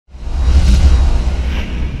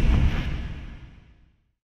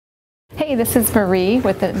Hey, this is Marie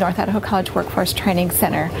with the North Idaho College Workforce Training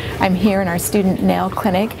Center. I'm here in our student nail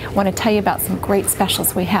clinic. I want to tell you about some great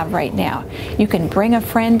specials we have right now. You can bring a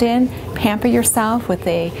friend in, pamper yourself with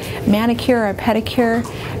a manicure or a pedicure.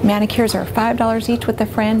 Manicures are $5 each with a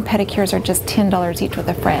friend, pedicures are just $10 each with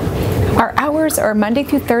a friend. Our hours are Monday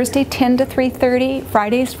through Thursday 10 to 3:30,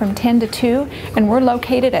 Fridays from 10 to 2, and we're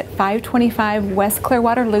located at 525 West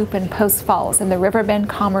Clearwater Loop in Post Falls in the Riverbend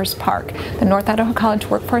Commerce Park, the North Idaho College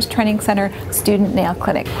Workforce Training Center Student Nail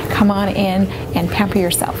Clinic. Come on in and pamper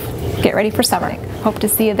yourself. Get ready for summer. Hope to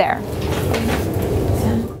see you there.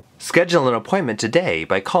 Schedule an appointment today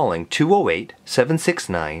by calling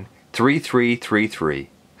 208-769-3333.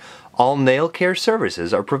 All nail care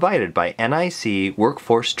services are provided by NIC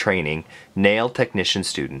Workforce Training nail technician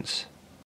students.